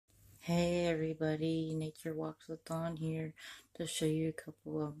Hey everybody, Nature Walks with Dawn here to show you a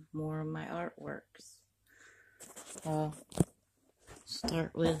couple of more of my artworks.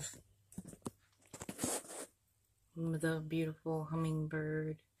 Start with the beautiful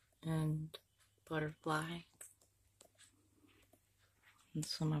hummingbird and butterfly and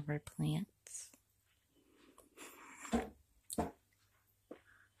some of our plants.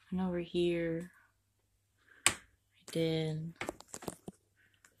 And over here I did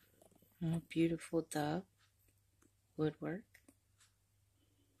a beautiful dove woodwork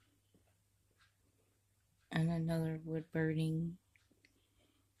and another wood birding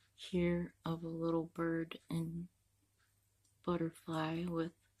here of a little bird and butterfly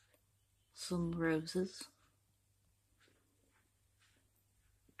with some roses.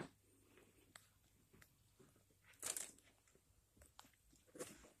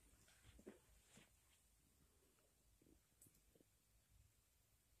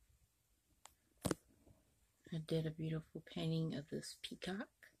 I did a beautiful painting of this peacock.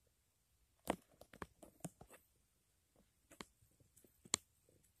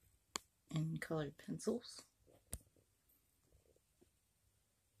 In colored pencils.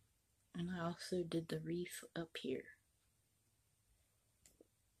 And I also did the wreath up here.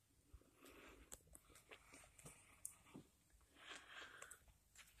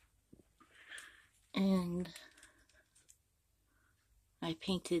 And I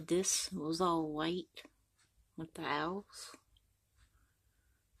painted this, it was all white with the owls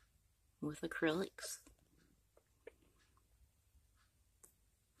with acrylics.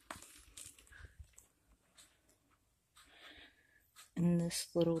 And this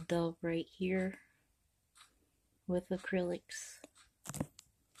little dove right here with acrylics.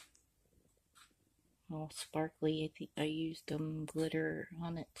 All sparkly. I think I used glitter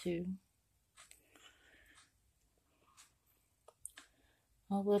on it too.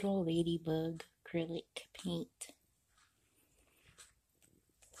 A little ladybug acrylic paint.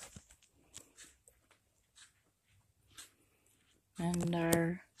 And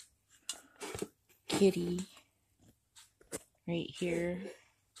our kitty right here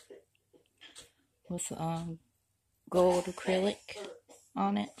with gold acrylic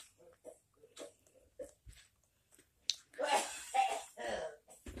on it.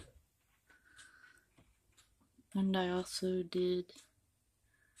 And I also did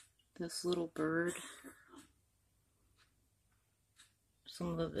this little bird.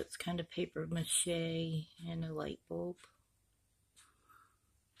 Some of it's kind of paper mache and a light bulb.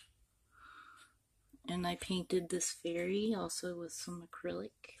 And I painted this fairy also with some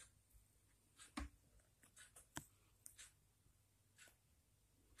acrylic.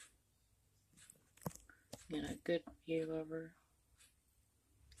 Get a good view of her.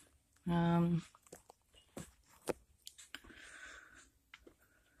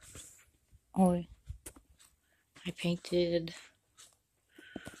 I painted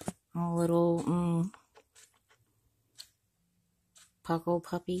a little Puckle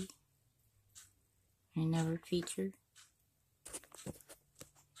puppy I never featured.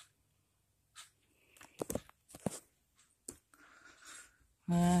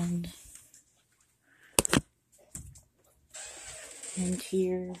 And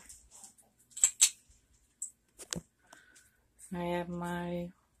here I have my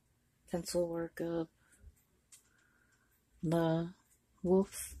pencil work of the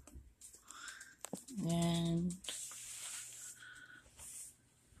wolf and